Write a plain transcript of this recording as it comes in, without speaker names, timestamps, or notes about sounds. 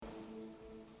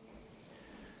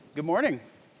Good morning.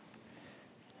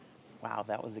 Wow,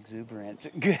 that was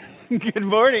exuberant. Good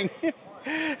morning.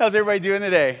 How's everybody doing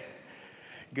today?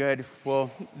 Good.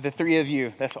 Well, the three of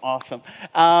you, that's awesome.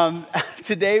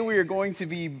 Today we are going to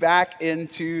be back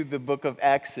into the book of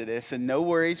Exodus. And no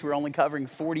worries, we're only covering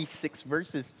 46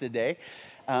 verses today.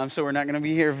 So we're not going to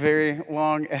be here very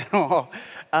long at all.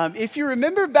 If you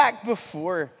remember back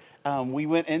before, we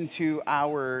went into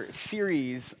our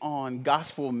series on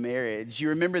gospel marriage. You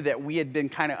remember that we had been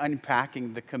kind of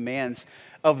unpacking the commands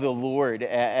of the Lord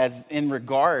as in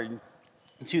regard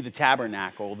to the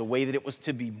tabernacle, the way that it was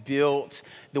to be built,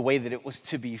 the way that it was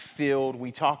to be filled.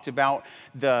 We talked about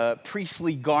the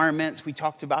priestly garments. We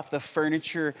talked about the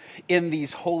furniture in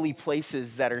these holy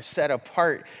places that are set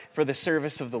apart for the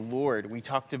service of the Lord. We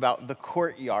talked about the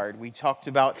courtyard. We talked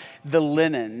about the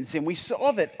linens. And we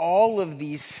saw that all of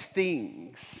these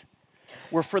things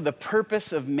were for the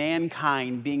purpose of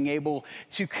mankind being able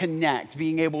to connect,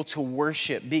 being able to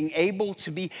worship, being able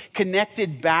to be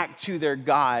connected back to their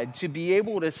God, to be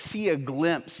able to see a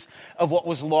glimpse of what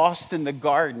was lost in the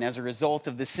garden as a result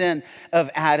of the sin of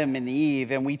Adam and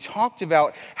Eve. And we talked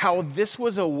about how this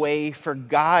was a way for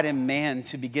God and man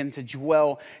to begin to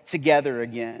dwell together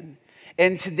again.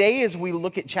 And today, as we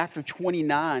look at chapter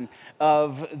 29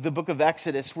 of the book of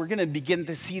Exodus, we're going to begin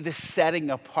to see the setting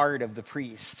apart of the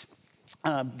priest.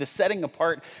 The setting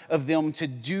apart of them to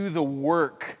do the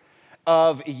work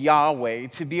of Yahweh,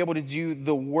 to be able to do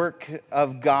the work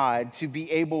of God, to be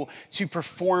able to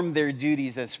perform their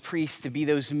duties as priests, to be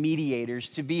those mediators,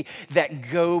 to be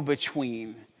that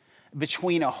go-between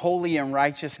between a holy and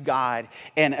righteous God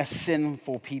and a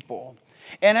sinful people.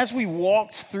 And as we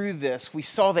walked through this, we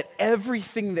saw that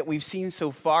everything that we've seen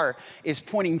so far is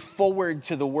pointing forward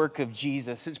to the work of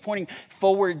Jesus. It's pointing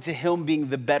forward to Him being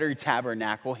the better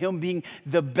tabernacle, Him being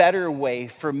the better way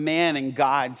for man and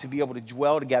God to be able to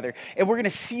dwell together. And we're going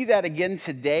to see that again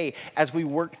today as we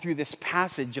work through this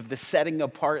passage of the setting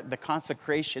apart, the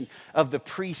consecration of the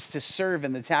priests to serve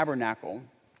in the tabernacle.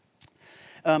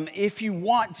 If you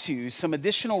want to, some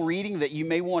additional reading that you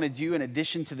may want to do in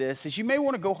addition to this is you may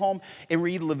want to go home and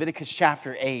read Leviticus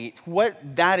chapter 8. What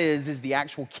that is the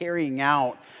actual carrying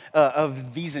out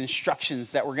of these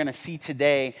instructions that we're going to see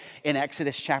today in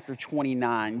Exodus chapter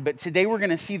 29. But today we're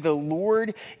going to see the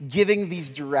Lord giving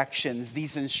these directions,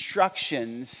 these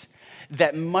instructions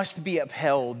that must be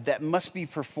upheld, that must be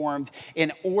performed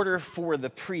in order for the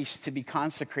priest to be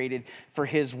consecrated for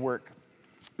His work.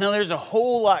 Now, there's a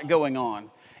whole lot going on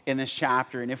in this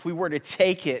chapter, and if we were to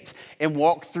take it and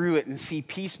walk through it and see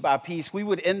piece by piece, we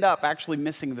would end up actually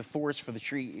missing the forest for the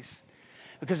trees.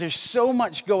 Because there's so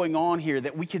much going on here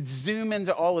that we could zoom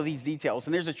into all of these details,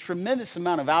 and there's a tremendous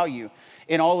amount of value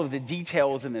in all of the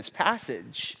details in this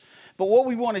passage. But what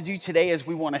we want to do today is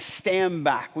we want to stand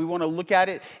back. We want to look at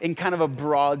it in kind of a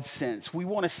broad sense. We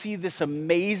want to see this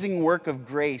amazing work of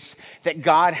grace that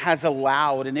God has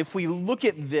allowed. And if we look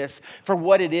at this for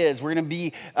what it is, we're going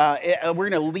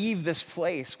to leave this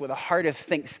place with a heart of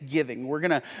thanksgiving. We're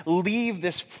going to leave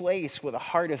this place with a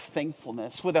heart of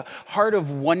thankfulness, with a heart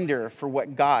of wonder for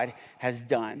what God has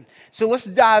done. So let's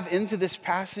dive into this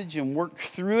passage and work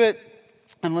through it,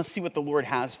 and let's see what the Lord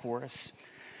has for us.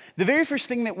 The very first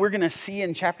thing that we're going to see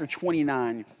in chapter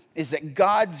 29 is that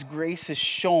God's grace is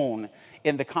shown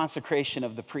in the consecration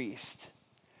of the priest.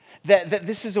 That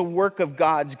this is a work of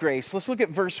God's grace. Let's look at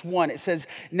verse 1. It says,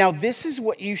 "Now this is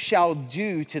what you shall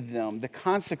do to them, to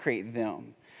consecrate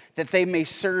them, that they may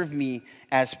serve me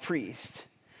as priests."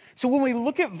 So when we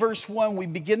look at verse 1, we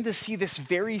begin to see this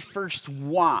very first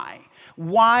why.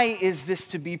 Why is this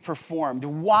to be performed?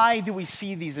 Why do we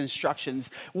see these instructions?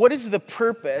 What is the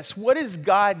purpose? What is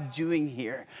God doing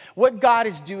here? What God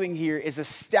is doing here is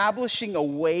establishing a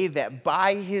way that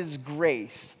by His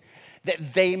grace,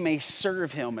 that they may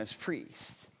serve Him as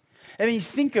priests. I mean,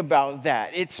 think about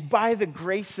that. It's by the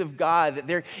grace of God that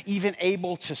they're even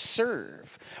able to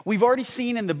serve. We've already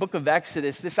seen in the book of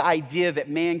Exodus this idea that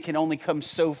man can only come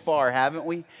so far, haven't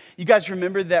we? You guys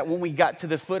remember that when we got to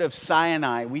the foot of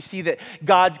Sinai, we see that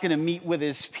God's going to meet with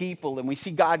His people, and we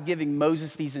see God giving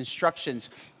Moses these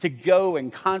instructions to go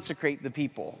and consecrate the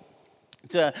people,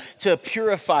 to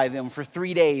purify them for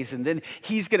 3 days, and then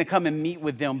He's going to come and meet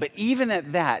with them. But even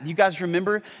at that, you guys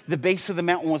remember the base of the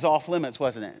mountain was off limits,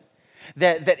 wasn't it?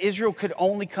 That Israel could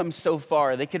only come so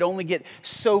far. They could only get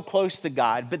so close to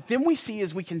God. But then we see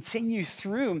as we continue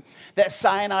through that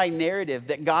Sinai narrative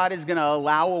that God is going to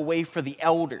allow a way for the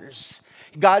elders.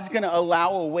 God's going to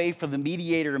allow a way for the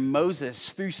mediator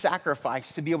Moses through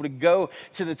sacrifice to be able to go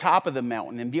to the top of the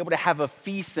mountain and be able to have a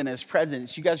feast in His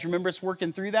presence. You guys remember us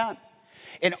working through that?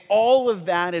 And all of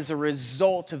that is a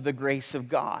result of the grace of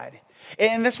God.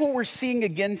 And that's what we're seeing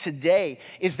again today,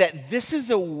 is that this is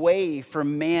a way for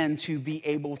man to be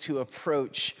able to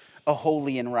approach a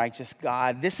holy and righteous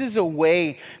God. This is a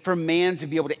way for man to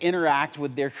be able to interact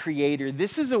with their Creator.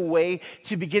 This is a way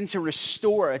to begin to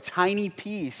restore a tiny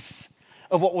piece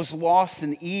of what was lost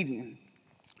in Eden.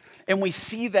 And we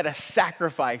see that a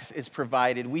sacrifice is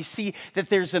provided. We see that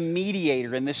there's a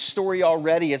mediator in this story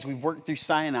already as we've worked through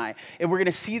Sinai. And we're going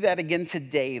to see that again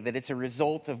today, that it's a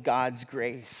result of God's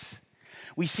grace.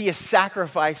 We see a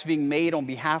sacrifice being made on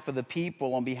behalf of the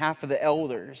people, on behalf of the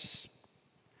elders.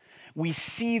 We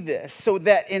see this so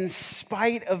that in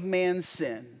spite of man's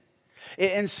sin,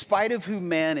 in spite of who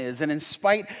man is, and in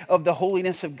spite of the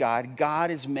holiness of God,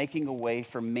 God is making a way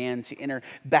for man to enter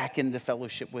back into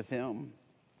fellowship with him.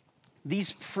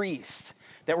 These priests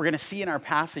that we're going to see in our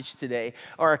passage today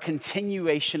are a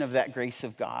continuation of that grace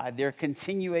of God. They're a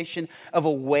continuation of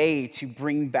a way to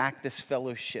bring back this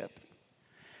fellowship.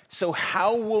 So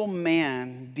how will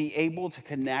man be able to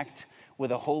connect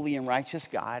with a holy and righteous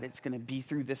God? It's going to be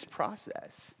through this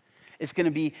process. It's going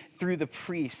to be through the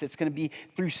priest. It's going to be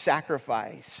through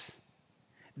sacrifice.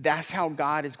 That's how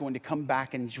God is going to come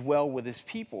back and dwell with his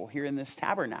people here in this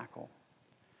tabernacle.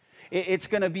 It's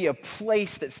going to be a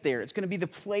place that's there. It's going to be the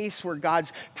place where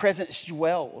God's presence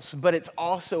dwells, but it's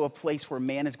also a place where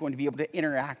man is going to be able to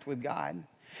interact with God.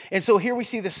 And so here we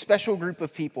see this special group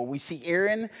of people. We see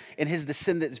Aaron and his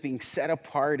descendants being set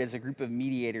apart as a group of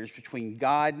mediators between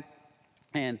God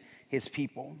and his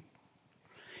people.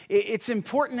 It's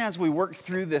important as we work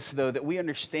through this, though, that we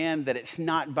understand that it's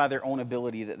not by their own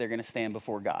ability that they're going to stand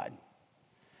before God.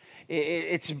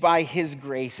 It's by his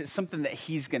grace. It's something that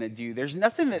he's going to do. There's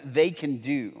nothing that they can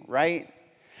do, right?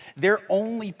 Their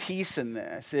only piece in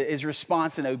this is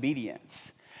response and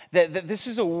obedience. That this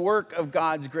is a work of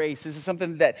God's grace. This is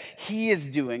something that he is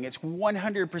doing. It's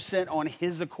 100% on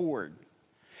his accord.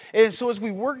 And so as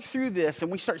we work through this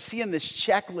and we start seeing this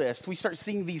checklist, we start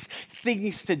seeing these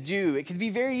things to do, it can be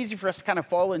very easy for us to kind of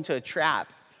fall into a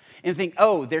trap and think,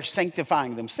 oh, they're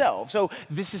sanctifying themselves. So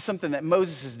this is something that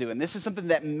Moses is doing. This is something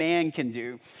that man can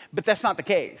do. But that's not the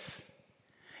case.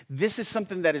 This is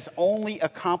something that is only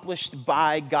accomplished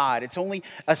by God. It's only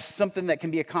something that can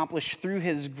be accomplished through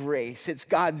his grace. It's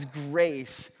God's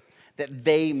grace that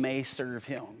they may serve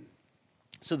him.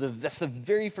 So that's the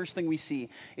very first thing we see,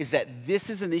 is that this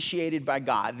is initiated by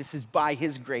God. This is by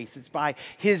his grace. It's by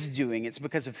his doing. It's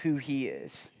because of who he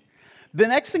is. The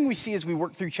next thing we see as we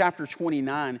work through chapter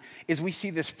 29 is we see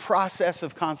this process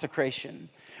of consecration.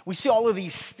 We see all of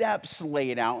these steps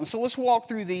laid out. And so let's walk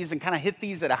through these and kind of hit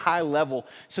these at a high level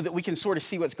so that we can sort of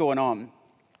see what's going on.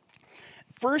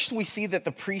 First, we see that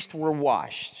the priests were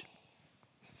washed.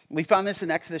 We find this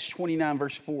in Exodus 29,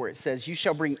 verse 4. It says, "You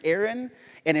shall bring Aaron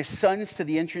and his sons to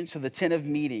the entrance of the tent of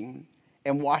meeting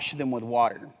and wash them with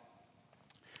water."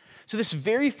 So this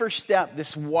very first step,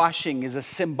 this washing, is a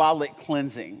symbolic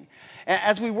cleansing.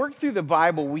 As we work through the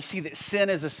Bible, we see that sin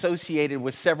is associated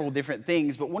with several different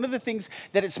things, but one of the things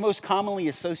that it's most commonly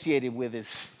associated with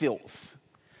is filth.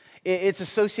 It's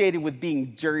associated with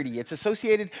being dirty. It's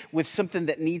associated with something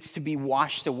that needs to be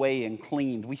washed away and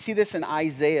cleaned. We see this in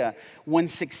Isaiah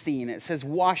 1:16. It says,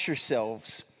 "Wash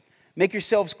yourselves, make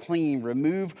yourselves clean,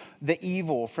 remove the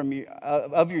evil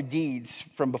of your deeds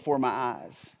from before my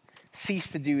eyes. Cease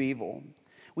to do evil."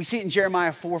 We see it in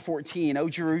Jeremiah 4:14. "O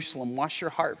Jerusalem, wash your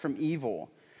heart from evil,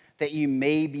 that you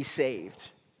may be saved."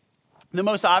 The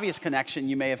most obvious connection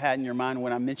you may have had in your mind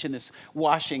when I mentioned this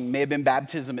washing may have been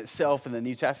baptism itself in the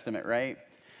New Testament, right?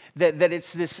 That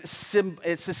it's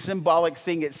it's a symbolic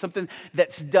thing. It's something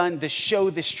that's done to show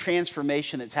this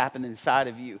transformation that's happened inside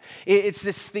of you. It's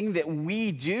this thing that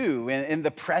we do in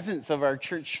the presence of our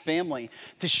church family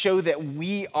to show that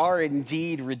we are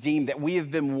indeed redeemed, that we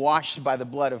have been washed by the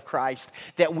blood of Christ,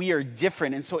 that we are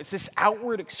different. And so it's this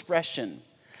outward expression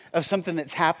of something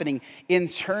that's happening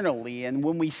internally. And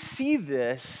when we see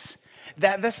this,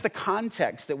 that's the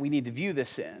context that we need to view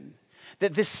this in.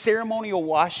 That this ceremonial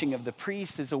washing of the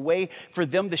priest is a way for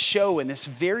them to show in this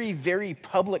very, very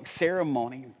public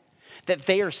ceremony that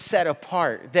they are set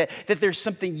apart, that there's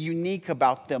something unique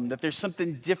about them, that there's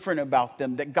something different about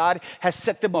them, that God has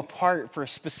set them apart for a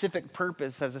specific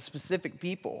purpose as a specific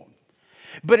people.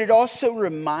 But it also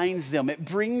reminds them, it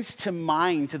brings to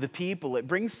mind to the people, it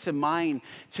brings to mind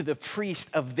to the priest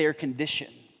of their condition.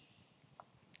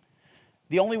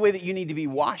 The only way that you need to be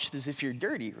washed is if you're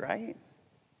dirty, right?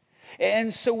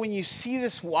 And so when you see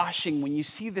this washing, when you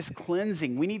see this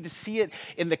cleansing, we need to see it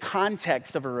in the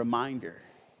context of a reminder.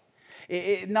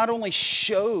 It not only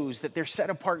shows that they're set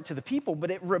apart to the people,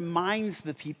 but it reminds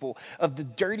the people of the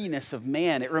dirtiness of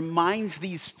man. It reminds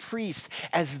these priests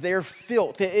as their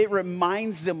filth. It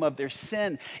reminds them of their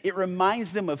sin. It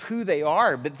reminds them of who they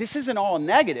are. But this isn't all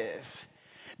negative.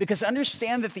 Because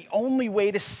understand that the only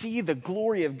way to see the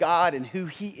glory of God and who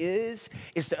he is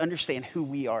to understand who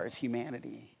we are as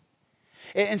humanity.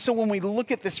 And so when we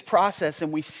look at this process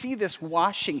and we see this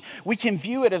washing, we can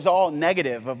view it as all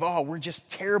negative of, oh, we're just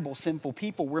terrible, sinful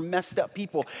people. We're messed up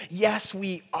people. Yes,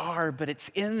 we are, but it's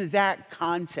in that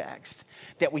context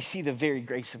that we see the very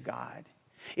grace of God.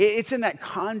 It's in that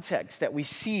context that we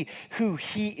see who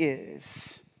he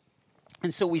is.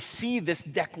 And so we see this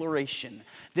declaration,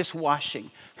 this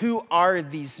washing. Who are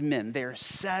these men? They are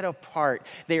set apart.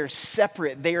 They are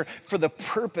separate. They are for the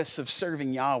purpose of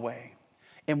serving Yahweh.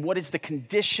 And what is the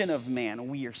condition of man?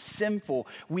 We are sinful.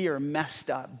 We are messed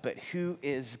up. But who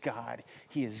is God?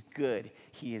 He is good.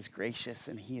 He is gracious.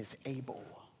 And he is able.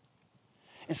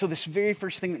 And so this very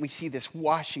first thing that we see, this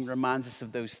washing, reminds us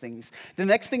of those things. The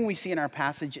next thing we see in our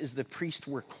passage is the priests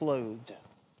were clothed.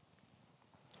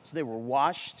 So they were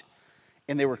washed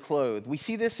and they were clothed. We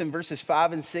see this in verses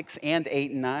 5 and 6 and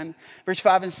 8 and 9. Verse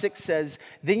 5 and 6 says,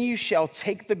 "Then you shall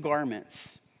take the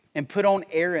garments and put on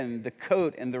Aaron the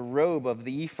coat and the robe of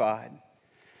the ephod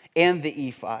and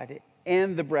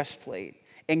the breastplate,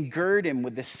 and gird him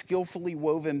with the skillfully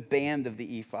woven band of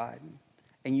the ephod.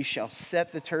 And you shall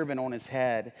set the turban on his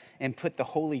head and put the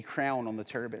holy crown on the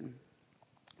turban."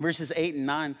 Verses 8 and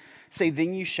 9 say,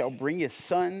 "Then you shall bring his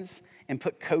sons and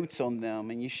put coats on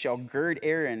them, and you shall gird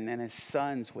Aaron and his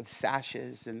sons with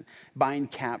sashes and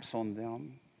bind caps on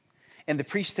them. And the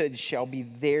priesthood shall be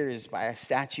theirs by a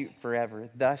statute forever.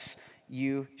 Thus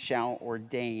you shall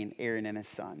ordain Aaron and his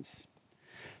sons."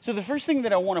 So the first thing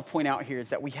that I want to point out here is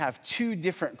that we have two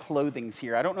different clothings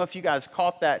here. I don't know if you guys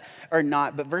caught that or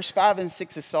not, but verse 5 and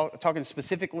 6 is talking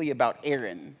specifically about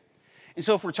Aaron. And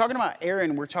so if we're talking about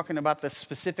Aaron, we're talking about the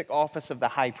specific office of the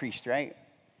high priest, right?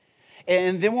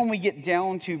 And then when we get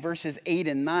down to verses 8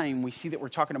 and 9, we see that we're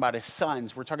talking about his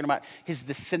sons. We're talking about his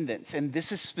descendants. And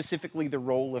this is specifically the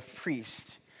role of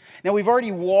priest. Now, we've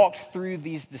already walked through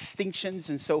these distinctions,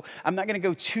 and so I'm not going to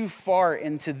go too far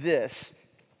into this.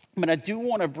 But I do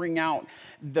want to bring out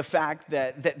the fact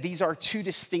that these are two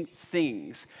distinct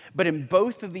things. But in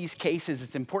both of these cases,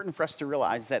 it's important for us to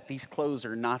realize that these clothes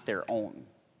are not their own.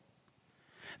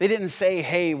 They didn't say,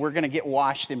 hey, we're going to get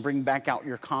washed and bring back out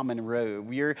your common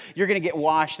robe. You're going to get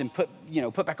washed and put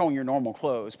back on your normal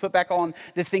clothes. Put back on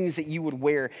the things that you would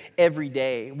wear every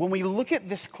day. When we look at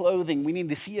this clothing, we need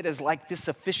to see it as like this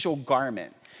official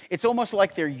garment. It's almost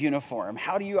like their uniform.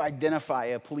 How do you identify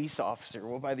a police officer?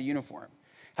 Well, by the uniform.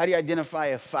 How do you identify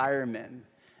a fireman?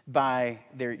 By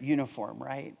their uniform,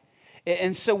 right?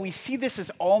 And so we see this as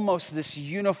almost this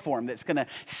uniform that's going to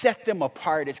set them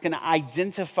apart. It's going to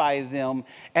identify them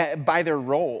by their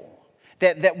role.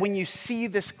 That when you see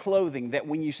this clothing, that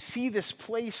when you see this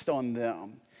placed on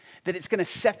them, that it's going to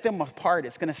set them apart.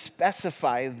 It's going to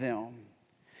specify them.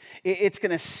 It's going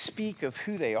to speak of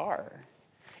who they are.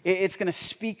 It's going to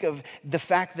speak of the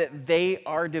fact that they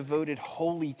are devoted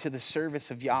wholly to the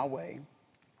service of Yahweh.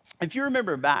 If you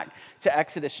remember back to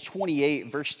Exodus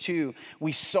 28, verse 2,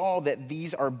 we saw that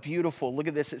these are beautiful. Look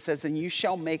at this. It says, "And you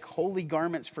shall make holy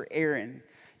garments for Aaron,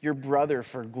 your brother,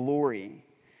 for glory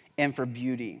and for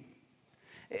beauty."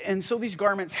 And so these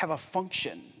garments have a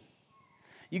function.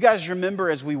 You guys remember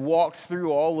as we walked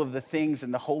through all of the things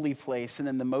in the holy place and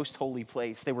in the most holy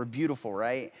place, they were beautiful,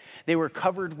 right? They were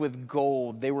covered with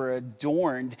gold. They were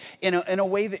adorned in a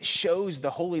way that shows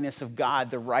the holiness of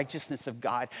God, the righteousness of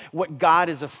God, what God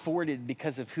is afforded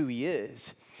because of who he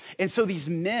is. And so these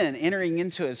men entering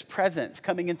into his presence,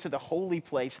 coming into the holy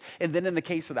place, and then in the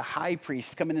case of the high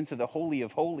priest, coming into the Holy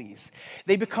of Holies,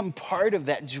 they become part of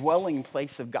that dwelling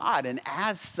place of God. And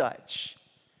as such,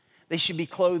 they should be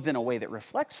clothed in a way that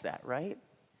reflects that, right?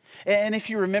 And if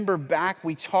you remember back,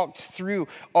 we talked through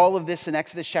all of this in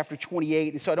Exodus chapter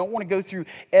 28. And so I don't want to go through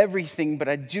everything, but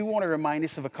I do want to remind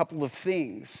us of a couple of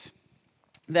things.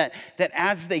 That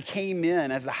as they came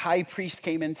in, as the high priest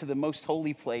came into the most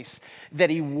holy place, that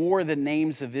he wore the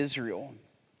names of Israel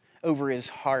over his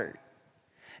heart.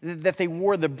 That they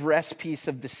wore the breastpiece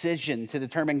of decision to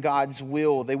determine God's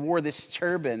will. They wore this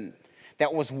turban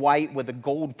that was white with a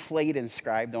gold plate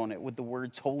inscribed on it with the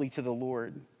words, "Holy to the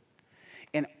Lord."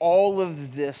 And all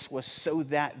of this was so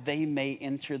that they may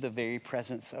enter the very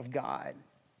presence of God.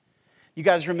 You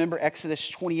guys remember Exodus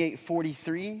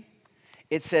 28:43?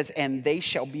 It says, "And they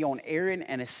shall be on Aaron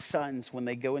and his sons when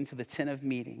they go into the tent of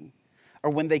meeting,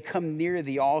 or when they come near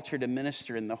the altar to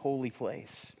minister in the holy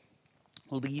place,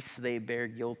 lest they bear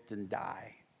guilt and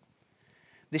die."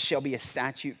 This shall be a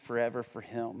statute forever for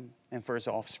him and for his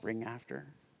offspring after.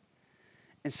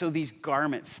 And so these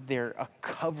garments, they're a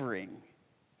covering.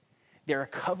 They're a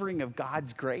covering of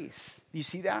God's grace. You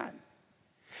see that?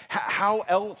 How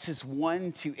else is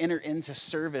one to enter into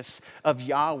service of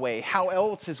Yahweh? How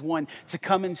else is one to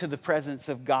come into the presence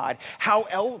of God? How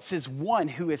else is one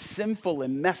who is sinful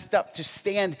and messed up to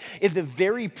stand in the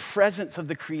very presence of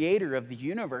the creator of the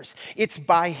universe? It's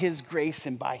by his grace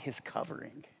and by his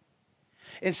covering.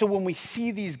 And so when we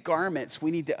see these garments,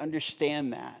 we need to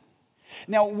understand that.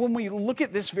 Now, when we look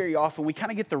at this very often, we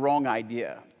kind of get the wrong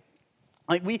idea.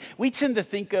 Like we tend to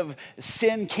think of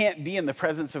sin can't be in the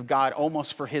presence of God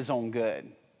almost for his own good.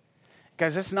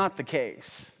 Guys, that's not the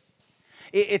case.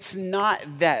 It's not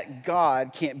that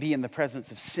God can't be in the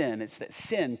presence of sin. It's that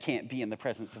sin can't be in the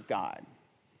presence of God.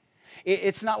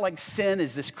 It's not like sin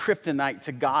is this kryptonite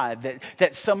to God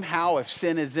that somehow if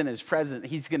sin is in his presence,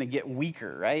 he's going to get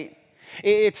weaker, right?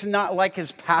 It's not like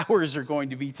his powers are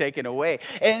going to be taken away.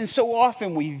 And so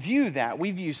often we view that.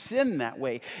 We view sin that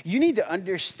way. You need to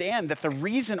understand that the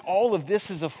reason all of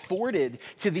this is afforded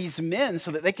to these men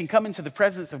so that they can come into the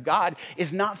presence of God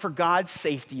is not for God's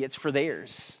safety, it's for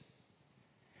theirs.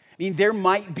 I mean, there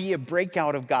might be a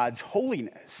breakout of God's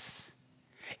holiness.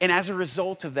 And as a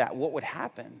result of that, what would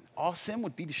happen? All sin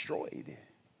would be destroyed.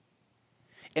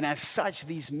 And as such,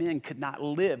 these men could not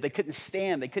live. They couldn't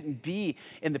stand. They couldn't be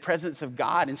in the presence of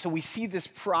God. And so we see this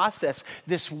process,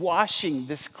 this washing,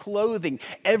 this clothing,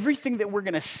 everything that we're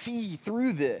going to see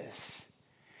through this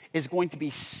is going to be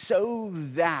so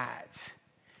that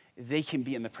they can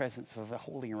be in the presence of a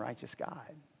holy and righteous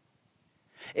God.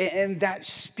 And that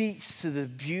speaks to the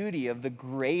beauty of the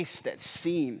grace that's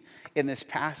seen in this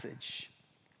passage.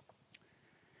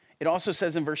 It also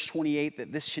says in verse 28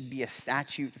 that this should be a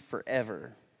statute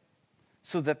forever,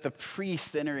 so that the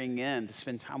priests entering in to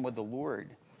spend time with the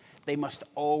Lord, they must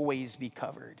always be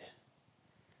covered.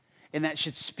 And that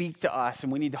should speak to us,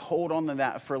 and we need to hold on to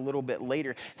that for a little bit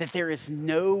later, that there is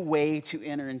no way to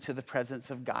enter into the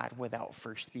presence of God without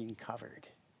first being covered.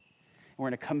 And we're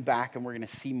going to come back and we're going to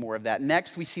see more of that.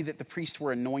 Next, we see that the priests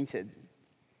were anointed.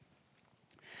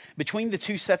 Between the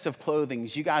two sets of clothing,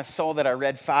 you guys saw that I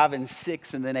read 5 and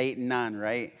 6 and then 8 and 9,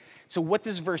 right? So what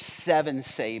does verse 7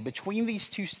 say? Between these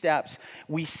two steps,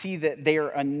 we see that they are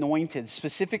anointed,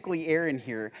 specifically Aaron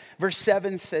here. Verse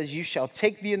 7 says, you shall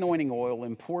take the anointing oil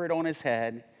and pour it on his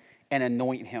head and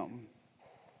anoint him.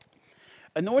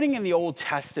 Anointing in the Old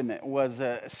Testament was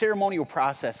a ceremonial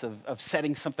process of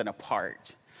setting something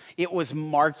apart. It was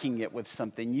marking it with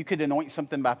something. You could anoint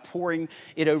something by pouring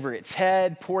it over its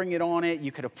head, pouring it on it.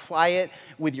 You could apply it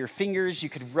with your fingers. You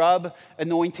could rub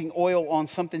anointing oil on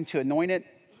something to anoint it.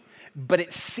 But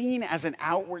it's seen as an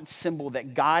outward symbol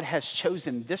that God has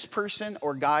chosen this person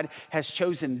or God has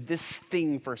chosen this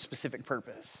thing for a specific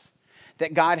purpose.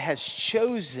 That God has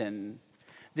chosen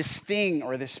this thing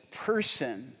or this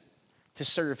person to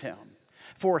serve him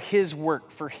for his work,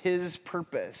 for his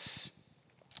purpose.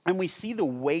 And we see the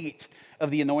weight of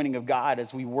the anointing of God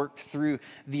as we work through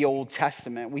the Old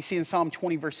Testament. We see in Psalm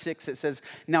 20, verse 6, it says,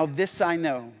 now this I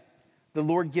know, the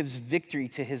Lord gives victory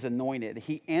to his anointed.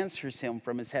 He answers him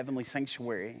from his heavenly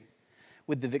sanctuary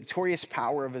with the victorious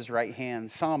power of his right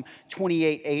hand. Psalm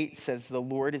 28:8 says, the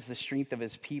Lord is the strength of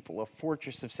his people, a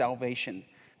fortress of salvation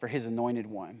for his anointed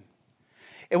one.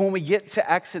 And when we get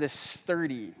to Exodus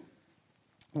 30,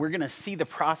 we're going to see the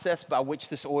process by which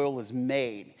this oil is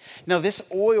made. Now, this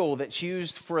oil that's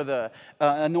used for the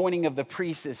anointing of the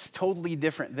priest is totally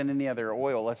different than any other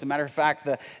oil. As a matter of fact,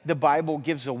 the Bible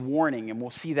gives a warning, and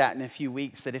we'll see that in a few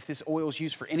weeks, that if this oil is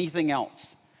used for anything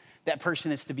else, that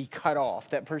person is to be cut off.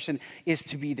 That person is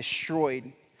to be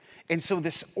destroyed. And so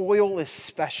this oil is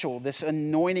special. This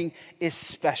anointing is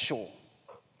special.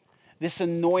 This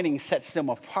anointing sets them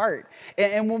apart.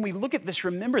 And when we look at this,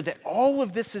 remember that all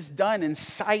of this is done in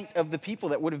sight of the people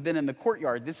that would have been in the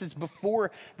courtyard. This is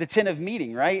before the tent of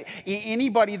meeting, right?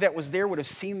 Anybody that was there would have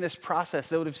seen this process.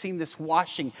 They would have seen this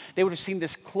washing. They would have seen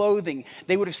this clothing.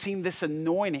 They would have seen this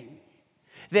anointing.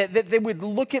 That they would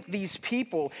look at these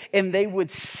people and they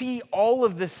would see all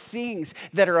of the things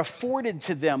that are afforded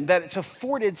to them, that it's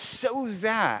afforded so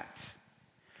that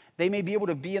they may be able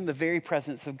to be in the very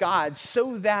presence of God,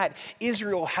 so that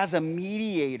Israel has a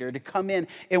mediator to come in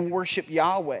and worship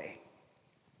Yahweh.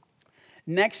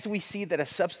 Next, we see that a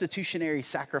substitutionary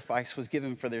sacrifice was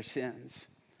given for their sins.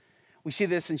 We see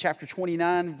this in chapter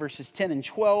 29, verses 10 and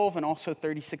 12, and also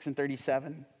 36 and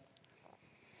 37.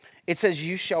 It says,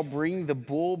 you shall bring the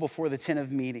bull before the tent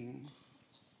of meeting.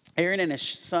 Aaron and his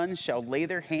sons shall lay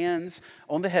their hands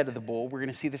on the head of the bull. We're going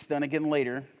to see this done again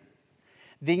later.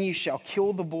 Then you shall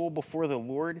kill the bull before the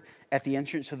Lord at the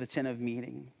entrance of the tent of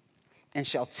meeting, and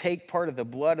shall take part of the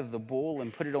blood of the bull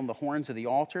and put it on the horns of the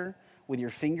altar with your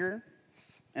finger,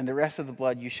 and the rest of the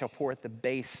blood you shall pour at the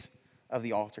base of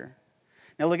the altar.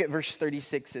 Now look at verse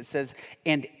 36. It says,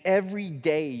 and every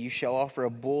day you shall offer a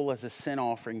bull as a sin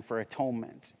offering for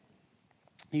atonement.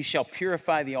 You shall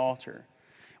purify the altar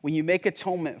when you make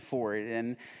atonement for it,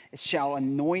 and shall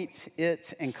anoint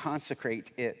it and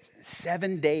consecrate it.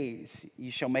 7 days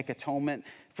you shall make atonement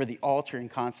for the altar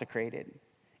and consecrate it.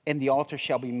 And the altar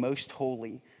shall be most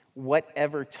holy.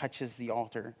 Whatever touches the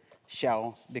altar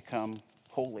shall become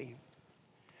holy.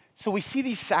 So we see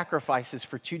these sacrifices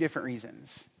for two different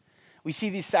reasons. We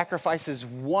see these sacrifices,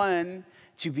 one,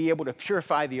 to be able to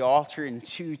purify the altar, and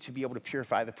two, to be able to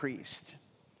purify the priest.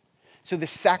 So the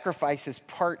sacrifice is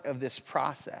part of this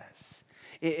process.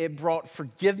 It brought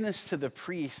forgiveness to the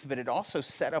priest, but it also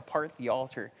set apart the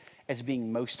altar as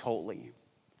being most holy.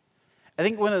 I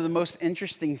think one of the most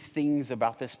interesting things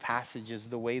about this passage is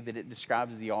the way that it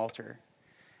describes the altar.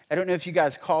 I don't know if you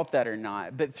guys caught that or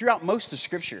not, but throughout most of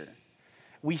Scripture,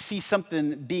 we see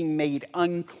something being made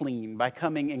unclean by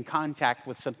coming in contact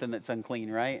with something that's unclean,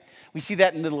 right? We see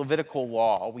that in the Levitical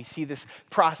law. We see this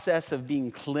process of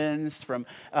being cleansed from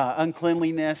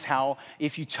uncleanliness, how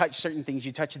if you touch certain things,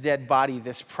 you touch a dead body,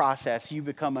 this process, you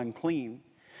become unclean.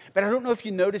 But I don't know if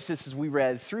you noticed this as we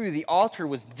read through, the altar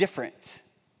was different.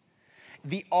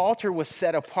 The altar was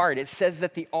set apart. It says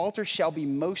that the altar shall be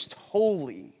most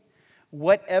holy.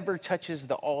 Whatever touches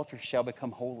the altar shall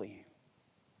become holy.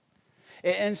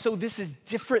 And so this is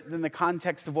different than the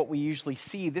context of what we usually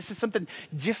see. This is something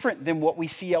different than what we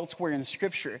see elsewhere in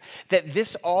Scripture. That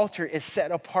this altar is set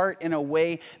apart in a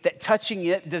way that touching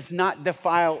it does not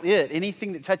defile it.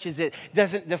 Anything that touches it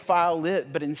doesn't defile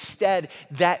it, but instead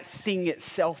that thing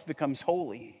itself becomes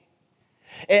holy.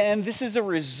 And this is a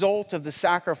result of the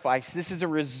sacrifice. This is a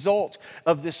result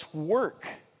of this work,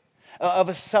 of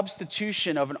a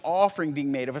substitution, of an offering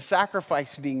being made, of a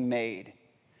sacrifice being made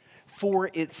for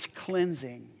its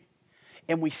cleansing.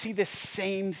 And we see the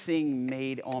same thing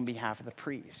made on behalf of the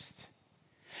priest.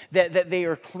 That they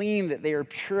are clean, that they are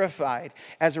purified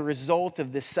as a result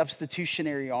of this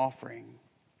substitutionary offering.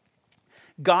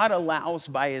 God allows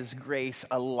by His grace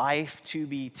a life to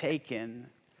be taken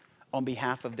on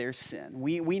behalf of their sin.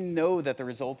 We know that the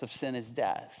result of sin is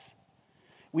death.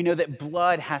 We know that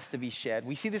blood has to be shed.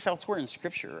 We see this elsewhere in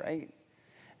Scripture, right?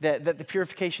 That the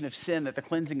purification of sin, that the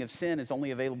cleansing of sin is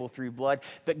only available through blood.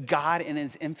 But God in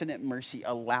His infinite mercy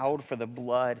allowed for the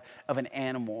blood of an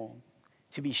animal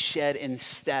to be shed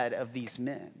instead of these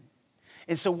men.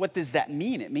 And so what does that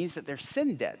mean? It means that their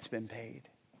sin debt's been paid.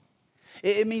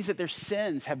 It means that their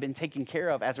sins have been taken care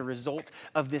of as a result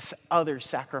of this other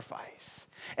sacrifice.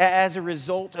 As a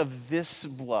result of this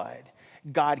blood,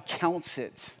 God counts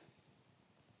it.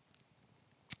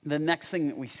 The next thing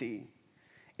that we see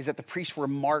is that the priests were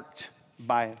marked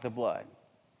by the blood.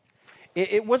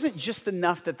 It wasn't just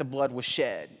enough that the blood was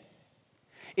shed.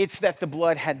 It's that the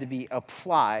blood had to be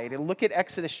applied. And look at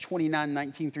Exodus 29,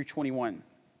 19 through 21.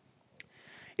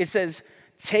 It says,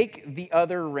 take the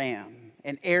other ram,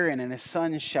 and Aaron and his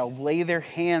sons shall lay their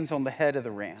hands on the head of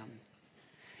the ram.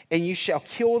 And you shall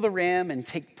kill the ram and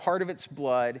take part of its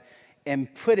blood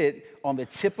and put it on the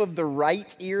tip of the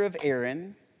right ear of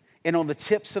Aaron and on the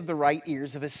tips of the right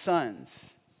ears of his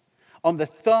sons, on the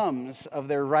thumbs of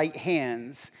their right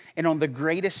hands and on the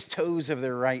greatest toes of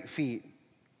their right feet,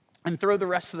 and throw the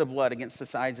rest of the blood against the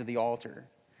sides of the altar.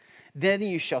 Then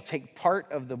you shall take part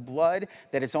of the blood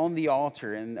that is on the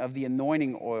altar and of the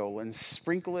anointing oil and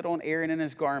sprinkle it on Aaron and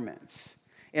his garments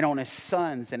and on his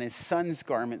sons'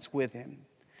 garments with him.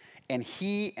 And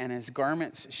he and his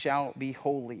garments shall be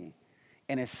holy,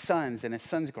 and his sons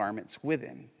garments with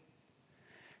him.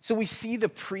 So we see the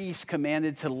priests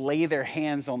commanded to lay their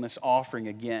hands on this offering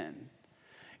again.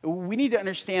 We need to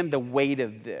understand the weight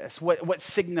of this, what's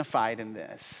signified in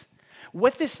this.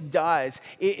 What this does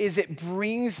is it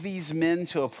brings these men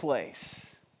to a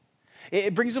place.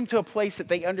 It brings them to a place that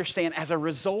they understand as a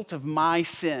result of my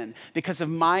sin, because of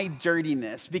my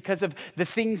dirtiness, because of the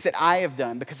things that I have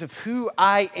done, because of who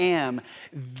I am,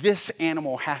 this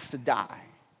animal has to die.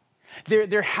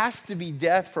 There has to be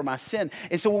death for my sin.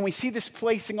 And so when we see this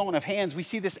placing on of hands, we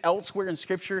see this elsewhere in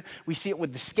Scripture. We see it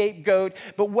with the scapegoat.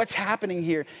 But what's happening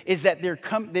here is that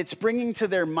it's bringing to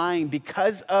their mind,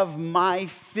 because of my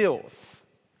filth,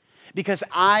 because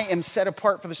I am set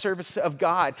apart for the service of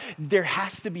God, there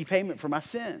has to be payment for my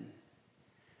sin.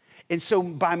 And so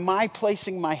by my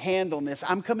placing my hand on this,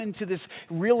 I'm coming to this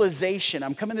realization.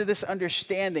 I'm coming to this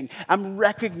understanding. I'm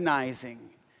recognizing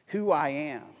who I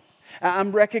am.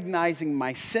 I'm recognizing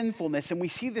my sinfulness. And we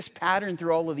see this pattern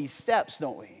through all of these steps,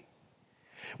 don't we?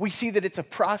 We see that it's a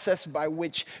process by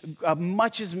which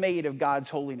much is made of God's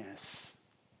holiness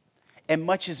and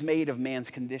much is made of man's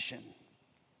condition.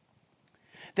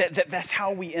 That's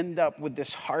how we end up with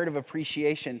this heart of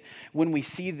appreciation when we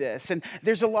see this. And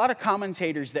there's a lot of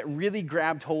commentators that really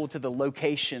grabbed hold to the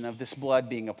location of this blood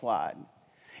being applied.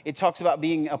 It talks about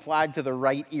being applied to the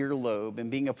right earlobe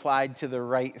and being applied to the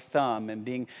right thumb and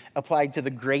being applied to the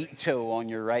great toe on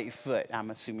your right foot. I'm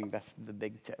assuming that's the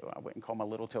big toe. I wouldn't call my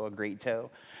little toe a great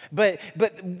toe. But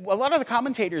a lot of the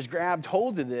commentators grabbed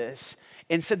hold of this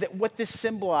and said that what this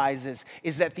symbolizes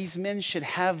is that these men should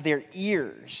have their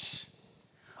ears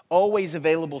always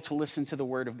available to listen to the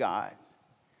word of God.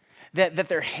 That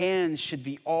their hands should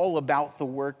be all about the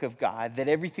work of God, that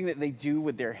everything that they do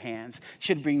with their hands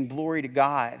should bring glory to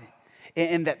God,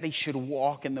 and that they should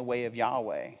walk in the way of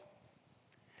Yahweh.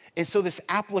 And so this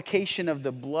application of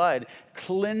the blood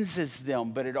cleanses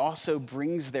them, but it also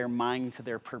brings their mind to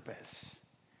their purpose.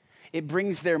 It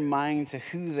brings their mind to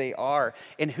who they are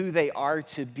and who they are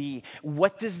to be.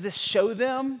 What does this show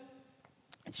them?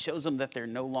 It shows them that they're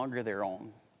no longer their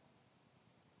own.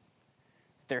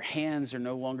 Their hands are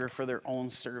no longer for their own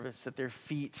service, that their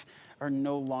feet are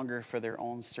no longer for their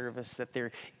own service, that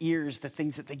their ears, the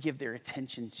things that they give their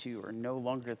attention to, are no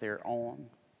longer their own.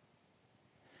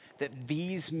 That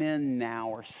these men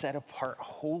now are set apart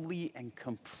wholly and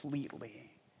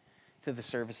completely to the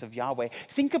service of Yahweh.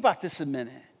 Think about this a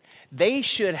minute. They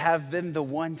should have been the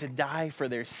one to die for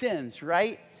their sins,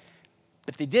 right?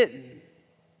 But they didn't.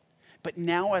 But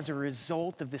now, as a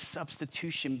result of this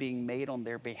substitution being made on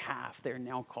their behalf, they're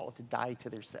now called to die to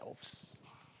themselves.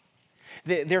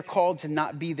 They're called to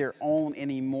not be their own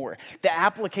anymore. The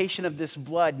application of this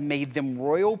blood made them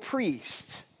royal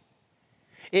priests.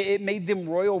 It made them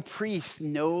royal priests,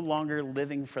 no longer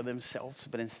living for themselves,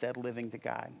 but instead living to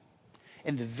God.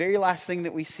 And the very last thing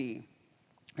that we see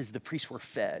is the priests were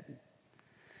fed.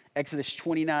 Exodus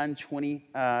 29,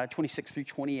 26 through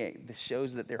 28. This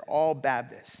shows that they're all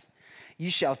Baptists. You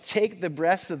shall take the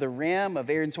breast of the ram of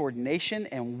Aaron's ordination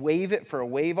and wave it for a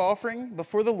wave offering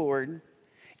before the Lord,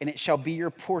 and it shall be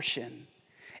your portion.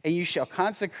 And you shall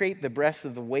consecrate the breast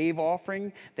of the wave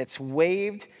offering that's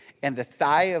waved, and the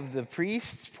thigh of the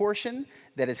priest's portion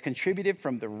that is contributed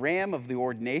from the ram of the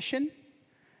ordination,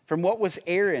 from what was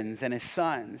Aaron's and his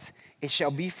sons. It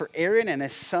shall be for Aaron and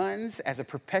his sons as a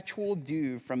perpetual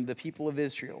due from the people of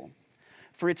Israel.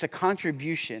 For it's a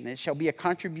contribution. It shall be a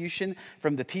contribution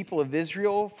from the people of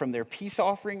Israel, from their peace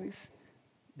offerings,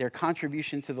 their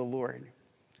contribution to the Lord.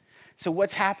 So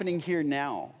what's happening here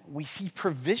now? We see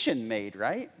provision made,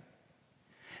 right?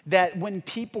 That when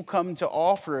people come to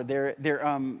offer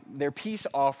their peace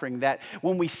offering, that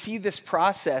when we see this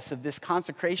process of this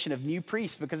consecration of new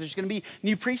priests, because there's going to be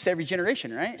new priests every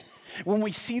generation, right? When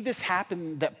we see this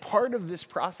happen, that part of this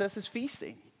process is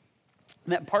feasting.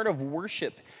 That part of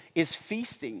worship is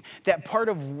feasting. That part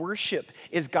of worship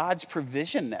is God's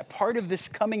provision. That part of this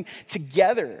coming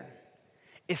together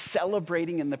is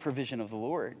celebrating in the provision of the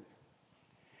Lord.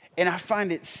 And I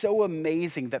find it so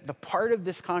amazing that the part of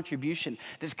this contribution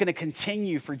that's going to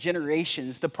continue for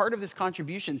generations, the part of this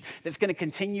contribution that's going to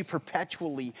continue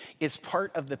perpetually, is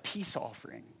part of the peace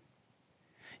offering.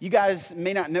 You guys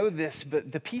may not know this,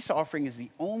 but the peace offering is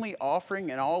the only offering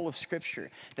in all of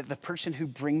Scripture that the person who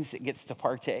brings it gets to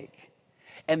partake,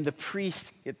 and the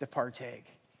priest get to partake.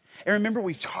 And remember,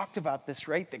 we've talked about this,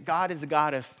 right? That God is a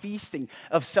God of feasting,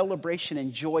 of celebration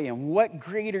and joy. And what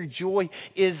greater joy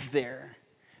is there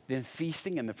than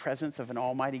feasting in the presence of an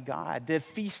almighty God? The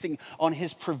feasting on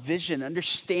his provision,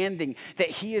 understanding that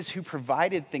he is who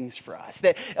provided things for us,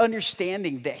 that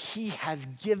understanding that he has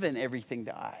given everything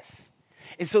to us.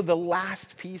 And so the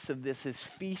last piece of this is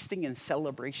feasting and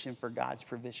celebration for God's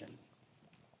provision.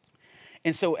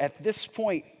 And so at this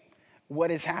point,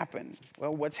 what has happened?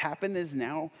 Well, what's happened is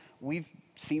now we've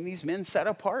seen these men set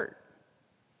apart.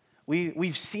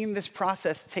 We've seen this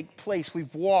process take place.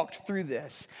 We've walked through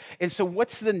this. And so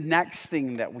what's the next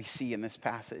thing that we see in this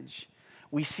passage?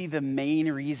 We see the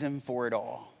main reason for it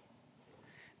all,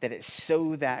 that it's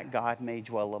so that God may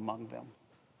dwell among them.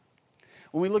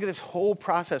 When we look at this whole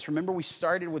process, remember we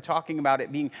started with talking about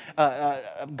it being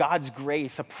God's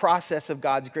grace, a process of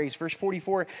God's grace. Verse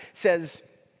 44 says,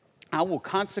 I will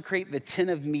consecrate the tent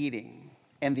of meeting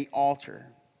and the altar.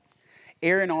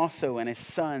 Aaron also and his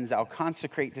sons I'll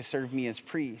consecrate to serve me as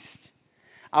priests.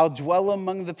 I'll dwell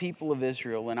among the people of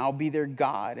Israel, and I'll be their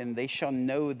God, and they shall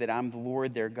know that I'm the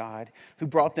Lord their God, who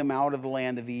brought them out of the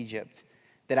land of Egypt,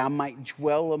 that I might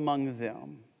dwell among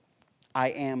them. I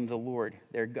am the Lord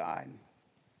their God.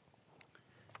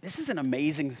 This is an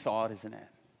amazing thought, isn't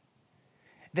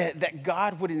it? That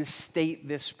God would instate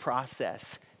this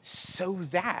process so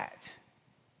that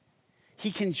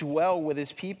he can dwell with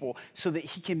his people, so that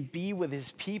he can be with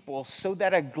his people, so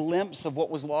that a glimpse of what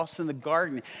was lost in the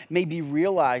garden may be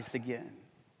realized again.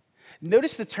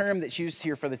 Notice the term that's used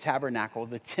here for the tabernacle,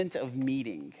 the tent of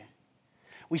meeting.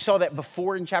 We saw that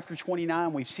before in chapter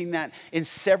 29. We've seen that in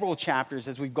several chapters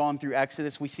as we've gone through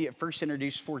Exodus. We see it first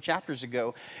introduced 4 chapters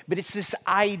ago. But it's this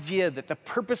idea that the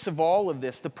purpose of all of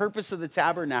this, the purpose of the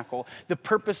tabernacle, the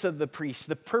purpose of the priest,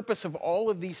 the purpose of all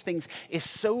of these things is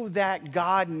so that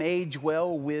God may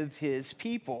dwell with his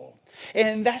people.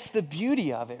 And that's the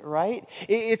beauty of it, right?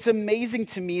 It's amazing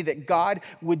to me that God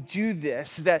would do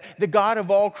this, that the God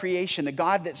of all creation, the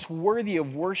God that's worthy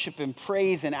of worship and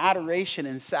praise and adoration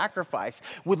and sacrifice,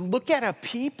 would look at a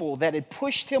people that had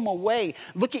pushed him away.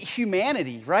 Look at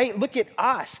humanity, right? Look at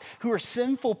us who are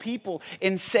sinful people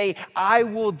and say, I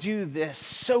will do this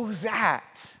so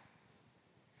that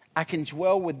I can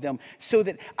dwell with them, so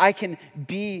that I can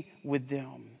be with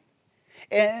them.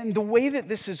 And the way that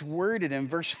this is worded in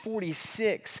verse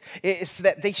 46 is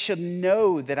that they should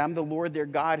know that I'm the Lord their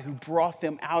God who brought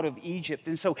them out of Egypt.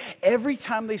 And so every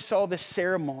time they saw this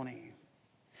ceremony,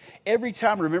 every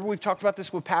time, remember we've talked about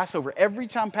this with Passover, every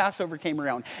time Passover came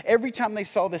around, every time they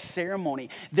saw this ceremony,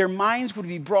 their minds would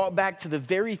be brought back to the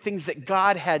very things that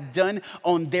God had done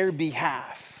on their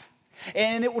behalf.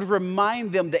 And it would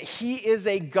remind them that he is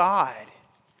a God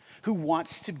who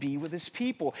wants to be with his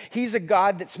people. He's a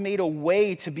God that's made a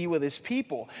way to be with his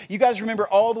people. You guys remember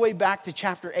all the way back to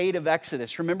chapter 8 of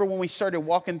Exodus. Remember when we started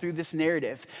walking through this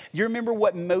narrative? You remember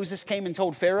what Moses came and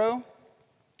told Pharaoh?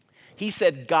 He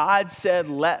said, God said,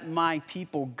 let my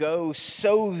people go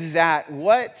so that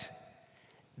what?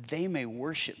 They may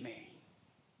worship me.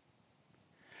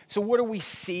 So what are we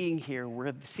seeing here?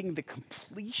 We're seeing the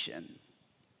completion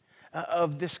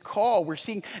of this call. We're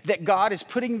seeing that God is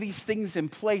putting these things in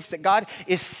place, that God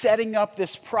is setting up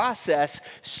this process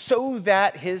so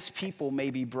that his people may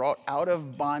be brought out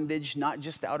of bondage, not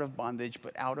just out of bondage,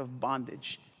 but out of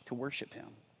bondage to worship him.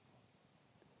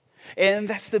 And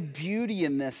that's the beauty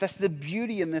in this. That's the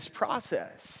beauty in this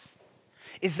process,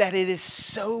 is that it is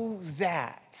so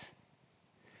that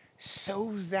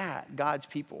God's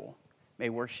people may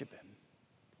worship him.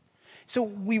 So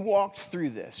we walked through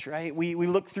this, right? We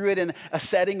looked through it in a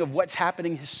setting of what's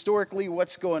happening historically,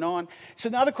 what's going on. So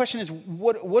now the question is,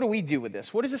 what do we do with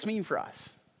this? What does this mean for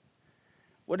us?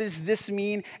 What does this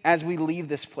mean as we leave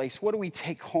this place? What do we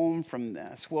take home from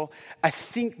this? Well, I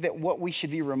think that what we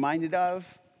should be reminded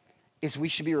of is we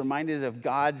should be reminded of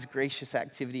God's gracious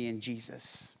activity in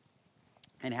Jesus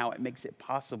and how it makes it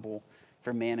possible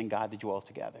for man and God to dwell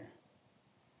together.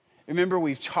 Remember,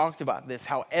 we've talked about this,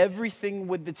 how everything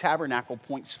with the tabernacle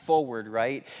points forward,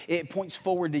 right? It points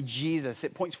forward to Jesus.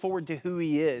 It points forward to who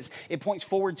he is. It points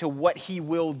forward to what he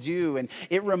will do. And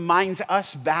it reminds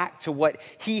us back to what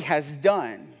he has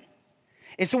done.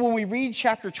 And so when we read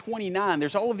chapter 29,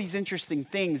 there's all of these interesting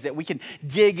things that we can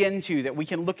dig into, that we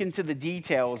can look into the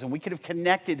details, and we could have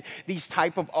connected these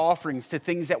type of offerings to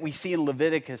things that we see in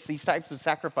Leviticus, these types of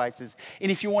sacrifices.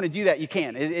 And if you want to do that, you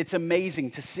can. It's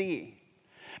amazing to see.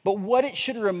 But what it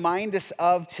should remind us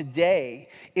of today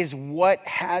is what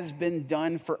has been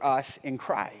done for us in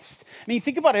Christ. I mean,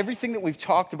 think about everything that we've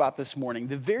talked about this morning.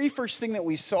 The very first thing that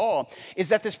we saw is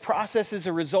that this process is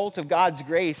a result of God's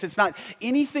grace. It's not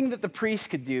anything that the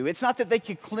priest could do. It's not that they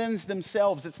could cleanse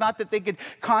themselves. It's not that they could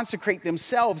consecrate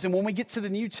themselves. And when we get to the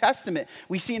New Testament,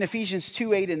 we see in Ephesians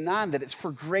 2, 8, and 9 that it's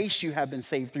for grace you have been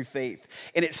saved through faith.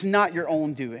 And it's not your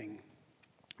own doing.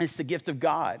 It's the gift of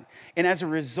God. And as a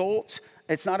result,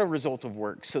 it's not a result of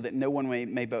works, so that no one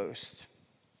may boast.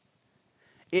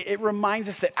 It reminds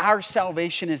us that our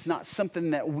salvation is not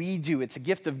something that we do. It's a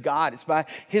gift of God. It's by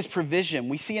his provision.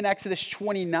 We see in Exodus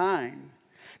 29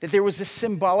 that there was this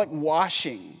symbolic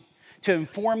washing to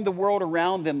inform the world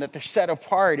around them that they're set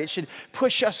apart. It should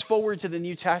push us forward to the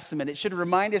New Testament. It should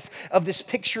remind us of this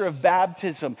picture of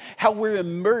baptism, how we're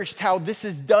immersed, how this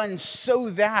is done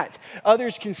so that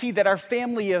others can see that our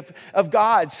family of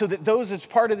God, so that those as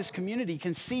part of this community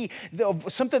can see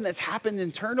something that's happened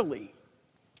internally.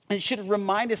 And it should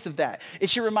remind us of that.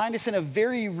 It should remind us in a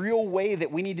very real way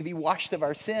that we need to be washed of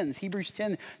our sins. Hebrews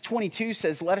 10:22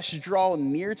 says, let us draw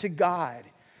near to God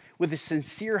with a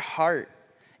sincere heart,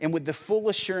 and with the full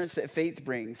assurance that faith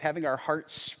brings, having our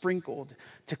hearts sprinkled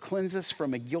to cleanse us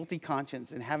from a guilty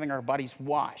conscience and having our bodies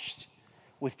washed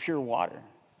with pure water.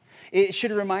 It should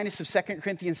remind us of 2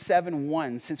 Corinthians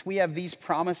 7:1, since we have these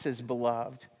promises,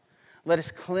 beloved, let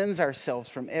us cleanse ourselves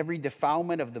from every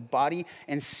defilement of the body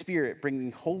and spirit,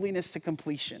 bringing holiness to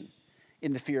completion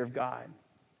in the fear of God.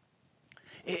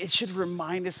 It should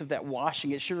remind us of that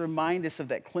washing. It should remind us of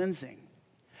that cleansing.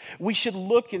 We should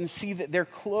look and see that they're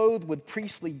clothed with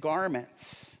priestly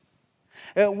garments.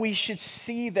 We should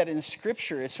see that in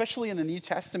Scripture, especially in the New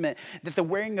Testament, that the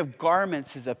wearing of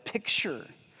garments is a picture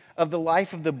of the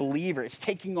life of the believer. It's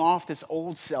taking off this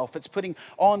old self. It's putting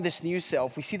on this new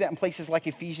self. We see that in places like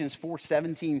Ephesians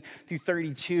 4:17 through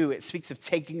 32. It speaks of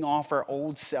taking off our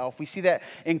old self. We see that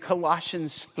in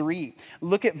Colossians 3.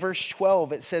 Look at verse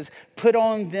 12. It says, "Put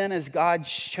on then as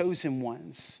God's chosen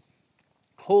ones,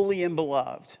 holy and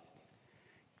beloved,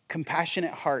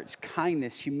 compassionate hearts,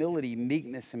 kindness, humility,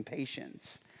 meekness, and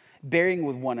patience, bearing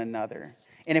with one another.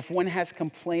 And if one has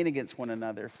complaint against one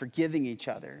another, forgiving each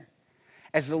other.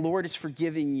 As the Lord is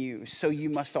forgiving you, so you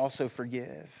must also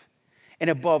forgive. And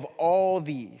above all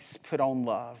these, put on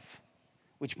love,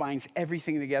 which binds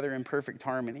everything together in perfect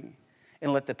harmony.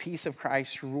 And let the peace of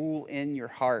Christ rule in your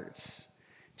hearts,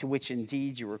 to which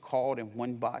indeed you were called in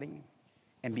one body,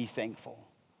 and be thankful."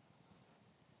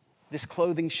 This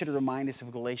clothing should remind us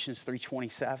of Galatians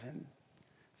 3:27.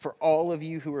 "For all of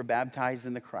you who were baptized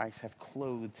in the Christ have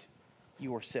clothed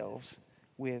yourselves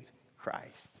with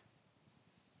Christ."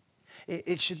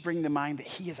 It should bring to mind that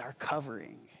he is our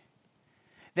covering.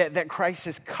 That Christ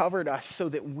has covered us so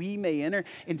that we may enter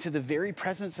into the very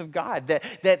presence of God.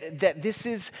 That this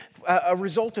is a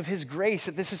result of his grace.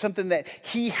 That this is something that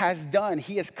he has done.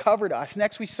 He has covered us.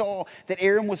 Next we saw that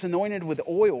Aaron was anointed with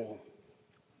oil.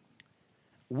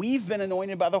 We've been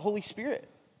anointed by the Holy Spirit.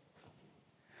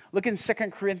 Look in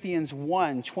 2 Corinthians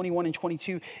 1:21 and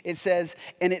 22. It says,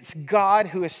 "And it's God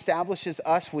who establishes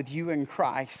us with you in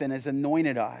Christ and has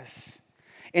anointed us,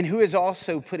 and who has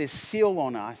also put his seal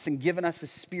on us and given us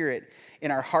his Spirit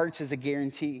in our hearts as a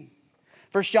guarantee."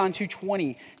 1 John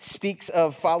 2:20 speaks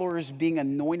of followers being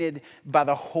anointed by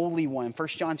the Holy One.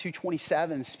 1 John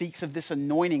 2:27 speaks of this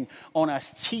anointing on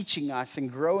us, teaching us and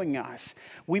growing us.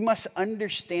 We must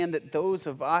understand that those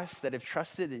of us that have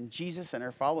trusted in Jesus and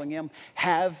are following him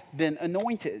have been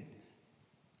anointed.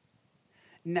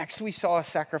 Next, we saw a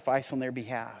sacrifice on their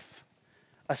behalf.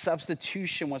 A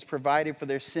substitution was provided for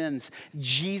their sins.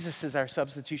 Jesus is our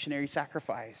substitutionary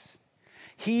sacrifice.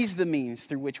 He's the means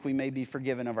through which we may be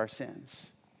forgiven of our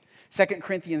sins. 2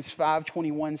 Corinthians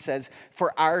 5:21 says,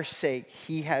 "For our sake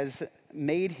he has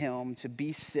made him to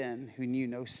be sin who knew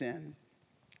no sin,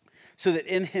 so that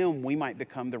in him we might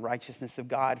become the righteousness of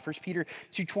God." 1 Peter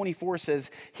 2:24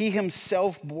 says, "He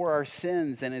himself bore our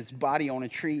sins in his body on a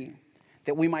tree,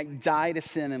 that we might die to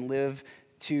sin and live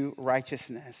to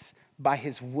righteousness. By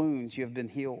his wounds you have been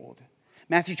healed."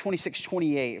 Matthew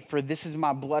 26:28, "For this is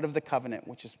my blood of the covenant,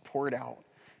 which is poured out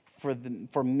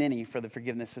for many for the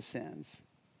forgiveness of sins."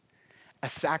 A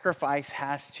sacrifice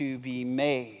has to be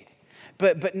made,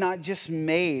 but not just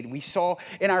made. We saw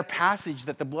in our passage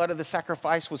that the blood of the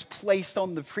sacrifice was placed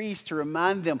on the priest to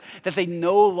remind them that they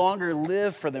no longer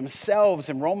live for themselves.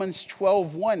 In Romans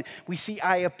 12:1, we see,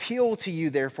 "I appeal to you,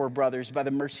 therefore, brothers, by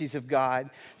the mercies of God,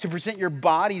 to present your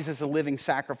bodies as a living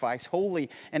sacrifice,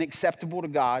 holy and acceptable to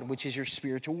God, which is your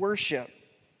spiritual worship."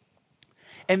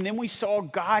 And then we saw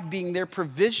God being their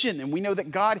provision, and we know that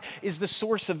God is the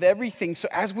source of everything. So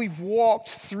as we've walked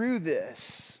through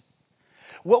this,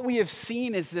 what we have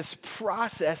seen is this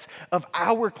process of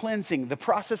our cleansing, the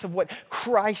process of what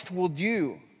Christ will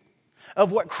do,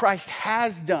 of what Christ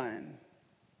has done.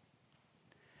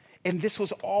 And this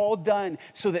was all done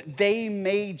so that they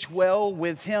may dwell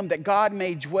with him, that God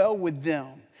may dwell with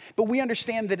them. But we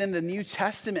understand that in the New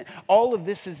Testament, all of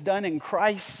this is done in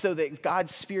Christ so that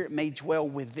God's Spirit may dwell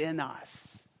within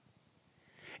us.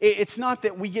 It's not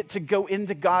that we get to go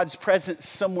into God's presence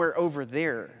somewhere over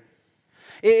there.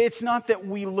 It's not that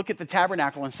we look at the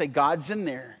tabernacle and say, God's in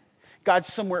there.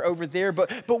 God's somewhere over there.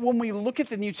 But when we look at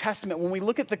the New Testament, when we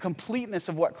look at the completeness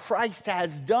of what Christ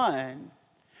has done,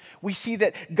 we see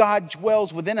that God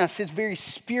dwells within us. His very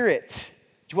Spirit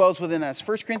dwells within us.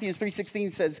 1 Corinthians 3:16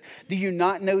 says, "Do you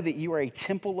not know that you are a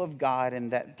temple of God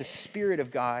and that the Spirit of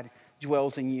God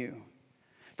dwells in you?"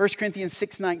 1 Corinthians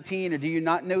 6:19, "Or do you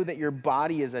not know that your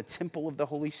body is a temple of the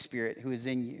Holy Spirit who is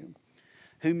in you,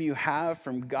 whom you have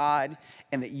from God,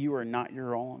 and that you are not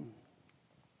your own?"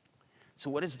 So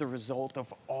what is the result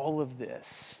of all of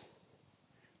this?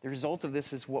 The result of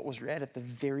this is what was read at the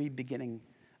very beginning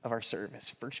of our service,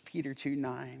 1 Peter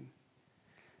 2:9.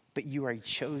 "But you are a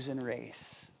chosen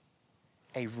race,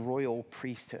 a royal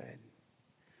priesthood,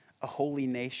 a holy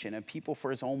nation, a people for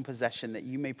his own possession, that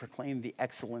you may proclaim the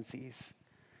excellencies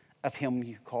of him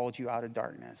who called you out of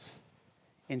darkness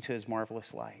into his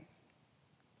marvelous light."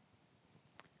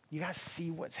 You guys see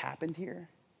what's happened here?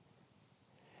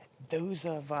 Those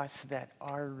of us that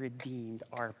are redeemed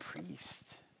are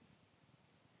priests.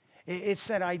 It's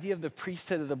that idea of the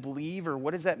priesthood of the believer.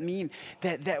 What does that mean?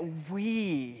 That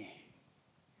we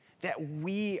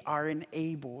are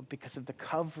enabled because of the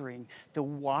covering, the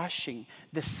washing,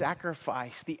 the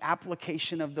sacrifice, the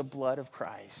application of the blood of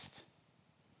Christ,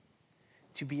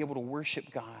 to be able to worship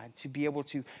God, to be able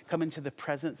to come into the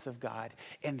presence of God,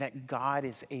 and that God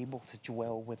is able to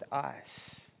dwell with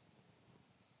us.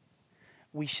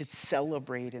 We should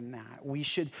celebrate in that. We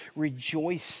should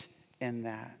rejoice in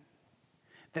that.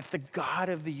 That the God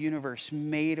of the universe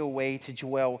made a way to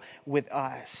dwell with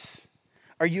us.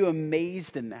 Are you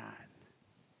amazed in that?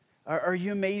 Are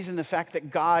you amazed in the fact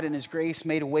that God in his grace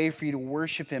made a way for you to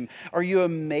worship him? Are you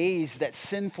amazed that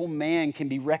sinful man can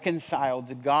be reconciled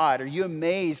to God? Are you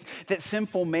amazed that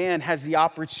sinful man has the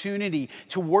opportunity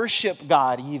to worship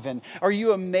God even? Are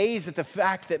you amazed at the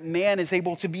fact that man is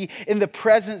able to be in the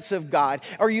presence of God?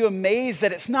 Are you amazed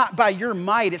that it's not by your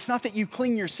might? It's not that you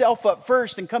clean yourself up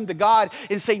first and come to God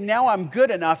and say, now I'm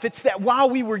good enough. It's that while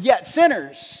we were yet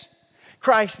sinners,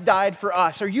 Christ died for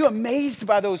us. Are you amazed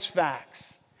by those facts?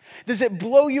 Does it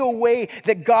blow you away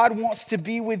that God wants to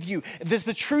be with you? Does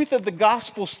the truth of the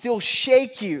gospel still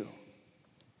shake you?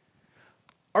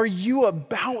 Are you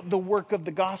about the work of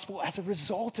the gospel as a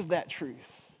result of that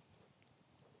truth?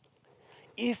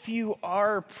 If you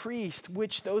are a priest,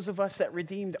 which those of us that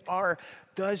redeemed are,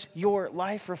 does your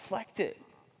life reflect it?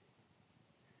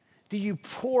 Do you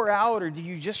pour out or do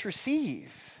you just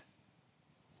receive?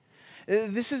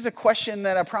 This is a question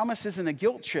that I promise isn't a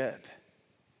guilt trip.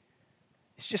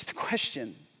 It's just a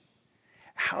question.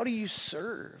 How do you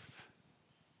serve?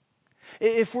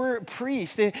 If we're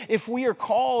priests, if we are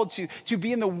called to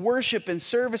be in the worship and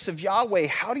service of Yahweh,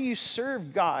 how do you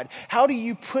serve God? How do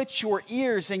you put your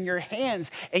ears and your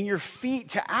hands and your feet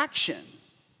to action?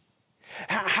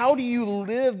 How do you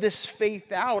live this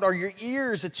faith out? Are your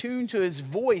ears attuned to his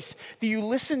voice? Do you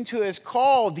listen to his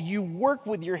call? Do you work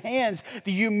with your hands?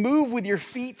 Do you move with your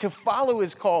feet to follow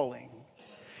his calling?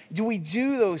 Do we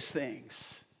do those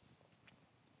things?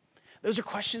 Those are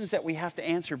questions that we have to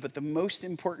answer, but the most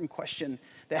important question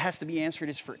that has to be answered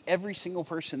is for every single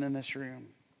person in this room.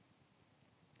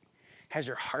 Has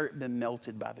your heart been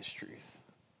melted by this truth?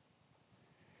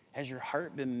 Has your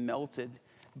heart been melted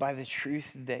by the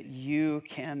truth that you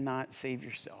cannot save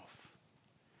yourself?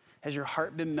 Has your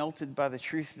heart been melted by the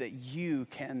truth that you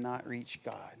cannot reach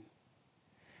God?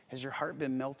 Has your heart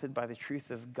been melted by the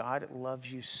truth of God loves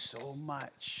you so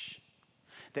much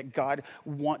that God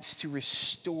wants to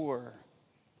restore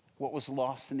what was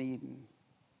lost in Eden?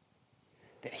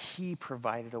 That he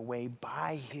provided a way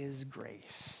by his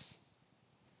grace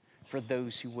for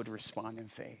those who would respond in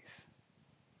faith.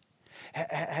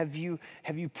 Have you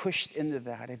pushed into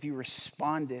that? Have you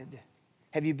responded?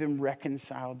 Have you been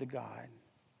reconciled to God?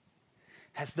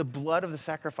 Has the blood of the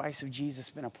sacrifice of Jesus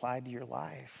been applied to your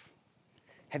life?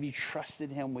 Have you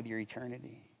trusted him with your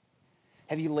eternity?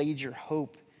 Have you laid your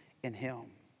hope in him?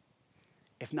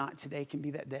 If not, today can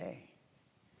be that day.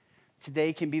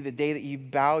 Today can be the day that you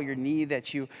bow your knee,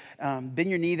 that you bend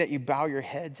your knee, that you bow your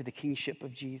head to the kingship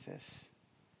of Jesus.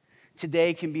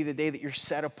 Today can be the day that you're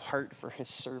set apart for his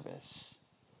service.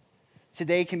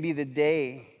 Today can be the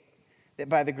day that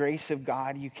by the grace of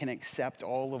God, you can accept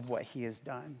all of what he has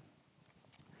done.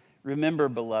 Remember,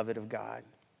 beloved of God,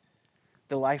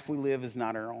 the life we live is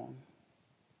not our own.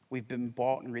 We've been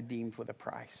bought and redeemed with a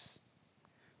price.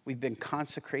 We've been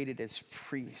consecrated as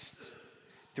priests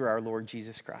through our Lord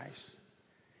Jesus Christ.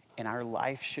 And our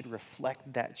life should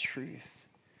reflect that truth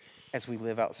as we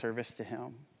live out service to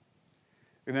him.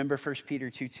 Remember 1 Peter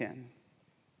 2:10.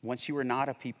 Once you were not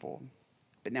a people,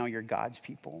 but now you're God's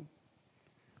people.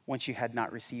 Once you had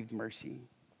not received mercy,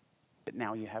 but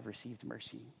now you have received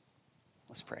mercy.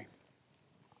 Let's pray.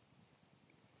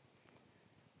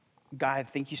 God,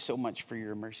 thank you so much for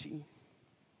your mercy.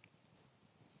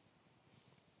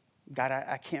 God,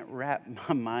 I can't wrap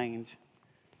my mind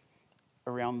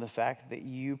around the fact that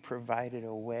you provided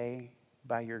a way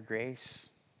by your grace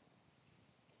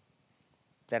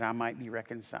that I might be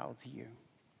reconciled to you.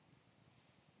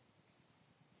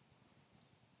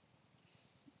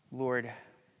 Lord,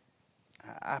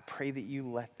 I pray that you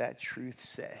let that truth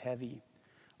sit heavy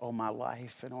on my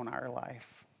life and on our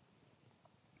life.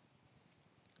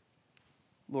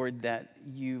 Lord, that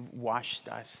you washed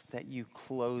us, that you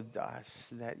clothed us,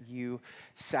 that you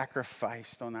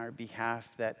sacrificed on our behalf,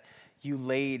 that you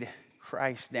laid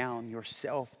Christ down,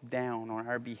 yourself down on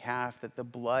our behalf, that the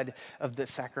blood of the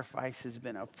sacrifice has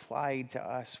been applied to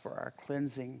us for our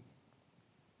cleansing.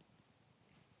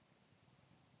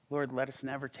 Lord, let us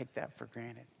never take that for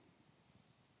granted.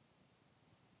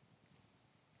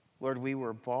 Lord, we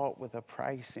were bought with a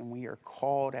price and we are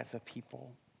called as a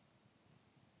people.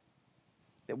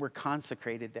 that we're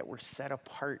consecrated, that we're set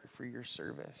apart for your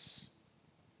service.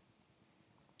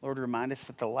 Lord, remind us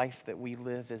that the life that we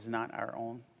live is not our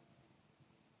own,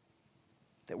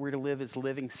 that we're to live as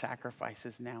living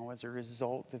sacrifices now as a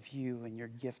result of you and your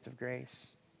gift of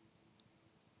grace.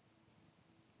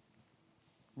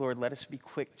 Lord, let us be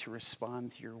quick to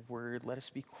respond to your word. Let us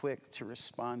be quick to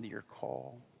respond to your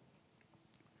call.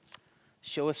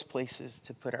 Show us places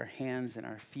to put our hands and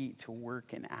our feet to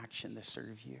work in action to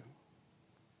serve you.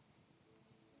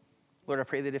 Lord, I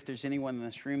pray that if there's anyone in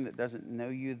this room that doesn't know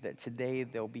you, that today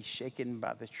they'll be shaken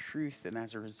by the truth, and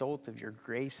as a result of your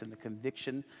grace and the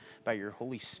conviction by your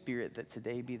Holy Spirit, that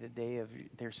today be the day of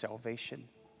their salvation.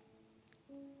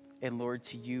 And Lord,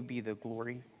 to you be the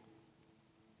glory.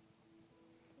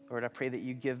 Lord, I pray that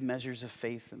you give measures of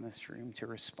faith in this room to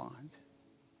respond.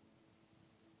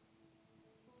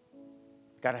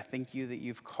 God, I thank you that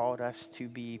you've called us to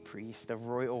be priests, the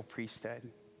royal priesthood.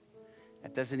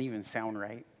 That doesn't even sound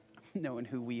right, knowing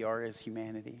who we are as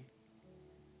humanity.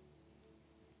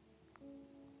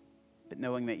 But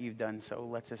knowing that you've done so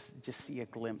lets us just see a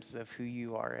glimpse of who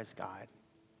you are as God.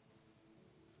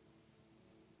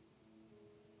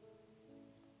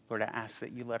 Lord, I ask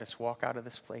that you let us walk out of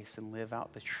this place and live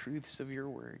out the truths of your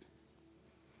word.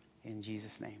 In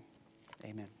Jesus' name,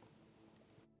 amen.